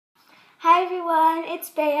Hi everyone, it's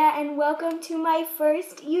Bea and welcome to my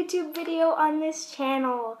first YouTube video on this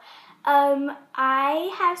channel.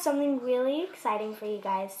 I have something really exciting for you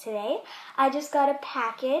guys today. I just got a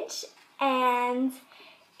package and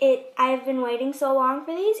I've been waiting so long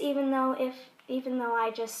for these even though I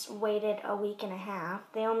just waited a week and a half.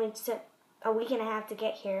 They only took a week and a half to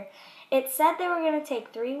get here. It said they were going to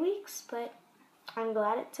take 3 weeks, but I'm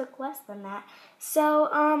glad it took less than that. So,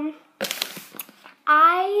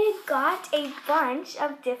 I got a bunch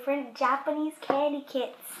of different Japanese candy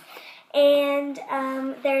kits, and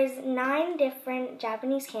there's 9 different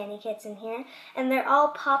Japanese candy kits in here, and they're all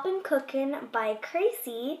Poppin' Cookin' by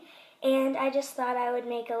Crazy, and I just thought I would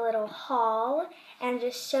make a little haul and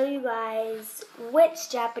just show you guys which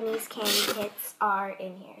Japanese candy kits are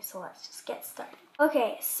in here. So let's just get started.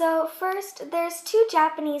 Okay, so first there's 2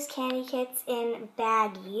 Japanese candy kits in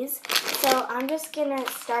baggies, so I'm just gonna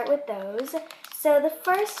start with those. So the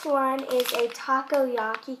first one is a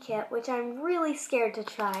takoyaki kit, which I'm really scared to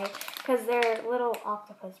try because they're little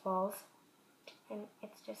octopus balls, and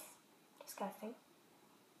it's just disgusting.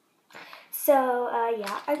 So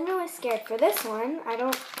yeah, I'm really scared for this one. I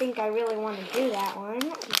don't think I really want to do that one,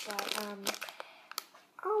 but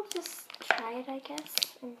I'll just try it, I guess,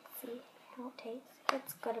 and see how it tastes, if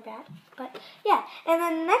it's good or bad. But yeah, and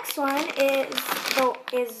then the next one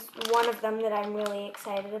is one of them that I'm really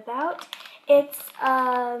excited about. It's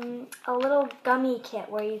a little gummy kit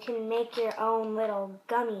where you can make your own little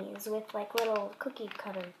gummies with like little cookie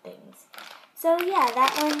cutter things. So yeah,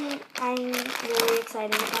 that one I'm really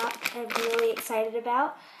excited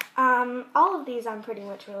about. All of these I'm pretty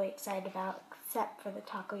much really excited about, except for the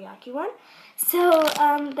takoyaki one. So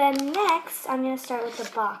then next, I'm going to start with the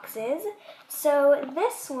boxes. So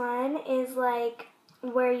this one is like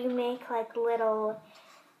where you make like little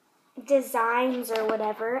designs or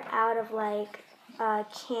whatever out of like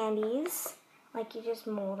candies. Like you just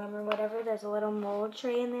mold them or whatever. There's a little mold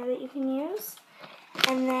tray in there that you can use.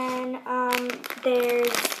 And then there's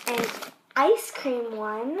an ice cream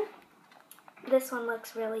one. This one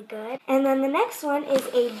looks really good. And then the next one is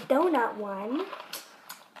a donut one.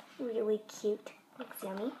 Really cute. Looks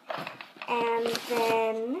yummy. And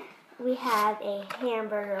then we have a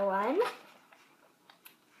hamburger one.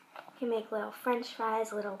 You can make little french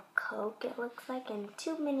fries, little Coke it looks like, and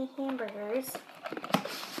 2 mini hamburgers.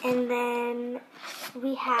 And then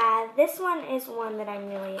we have, this one is one that I'm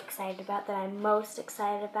really excited about, that I'm most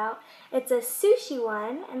excited about. It's a sushi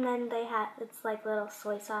one, and then it's like little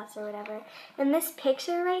soy sauce or whatever. And this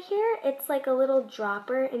picture right here, it's like a little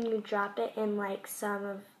dropper, and you drop it in like some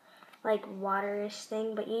of like waterish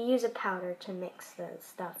thing, but you use a powder to mix the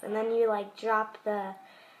stuff. And then you like drop the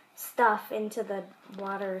stuff into the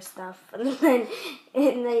water stuff, and then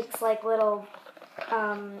it makes like little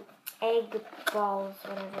egg balls,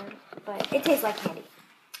 whatever, but it tastes like candy.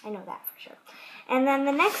 I know that for sure. And then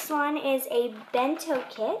the next one is a bento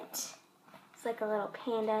kit. It's like a little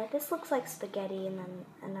panda. This looks like spaghetti, and then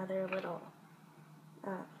another little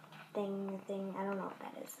thing. I don't know what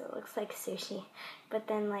that is. It looks like sushi, but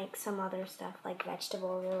then like some other stuff like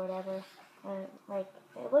vegetables or whatever.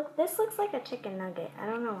 This looks like a chicken nugget. I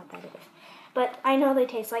don't know what that is, but I know they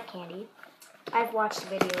taste like candy. I've watched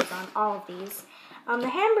videos on all of these. The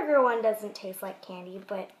hamburger one doesn't taste like candy,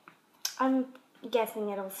 but I'm guessing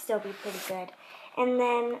it'll still be pretty good. And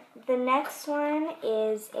then the next one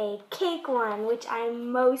is a cake one, which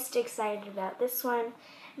I'm most excited about. This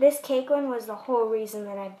cake one was the whole reason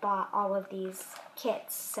that I bought all of these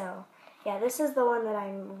kits. So yeah, this is the one that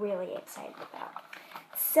I'm really excited about.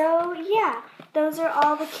 So yeah, those are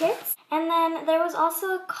all the kits. And then there was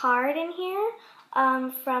also a card in here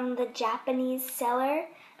from the Japanese seller.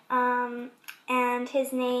 And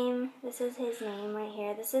his name, this is his name right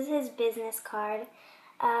here. This is his business card.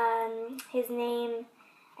 His name,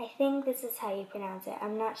 I think this is how you pronounce it.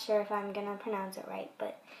 I'm not sure if I'm going to pronounce it right,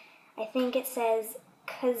 but I think it says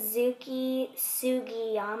Kazuki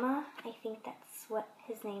Sugiyama. I think that's what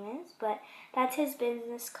his name is, but that's his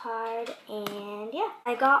business card. And yeah,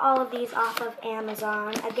 I got all of these off of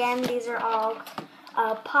Amazon. Again, these are all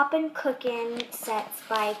Poppin' Cookin' sets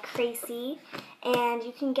by Crazy, and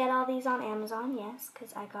you can get all these on Amazon, yes,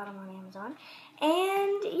 because I got them on Amazon.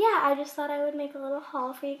 And yeah, I just thought I would make a little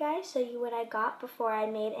haul for you guys, show you what I got before I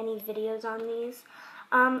made any videos on these.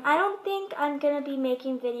 I don't think I'm going to be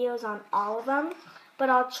making videos on all of them, but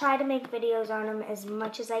I'll try to make videos on them as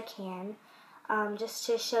much as I can, just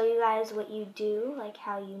to show you guys what you do, like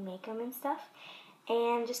how you make them and stuff,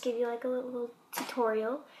 and just give you like a little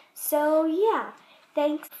tutorial. So yeah.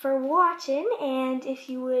 Thanks for watching, and if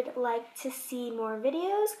you would like to see more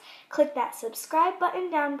videos, click that subscribe button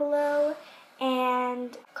down below,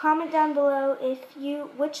 and comment down below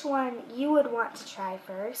which one you would want to try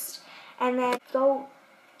first, and then go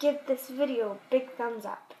give this video a big thumbs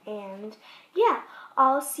up. And yeah,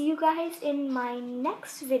 I'll see you guys in my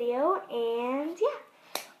next video, and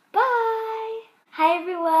yeah, bye! Hi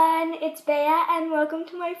everyone, it's Bea, and welcome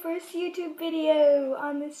to my first YouTube video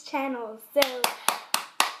on this channel. So,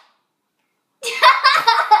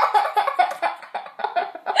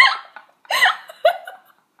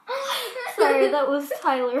 sorry, that was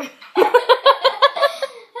Tyler.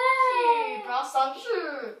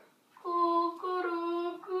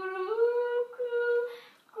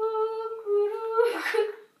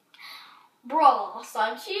 Bra,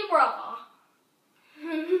 三七 bra.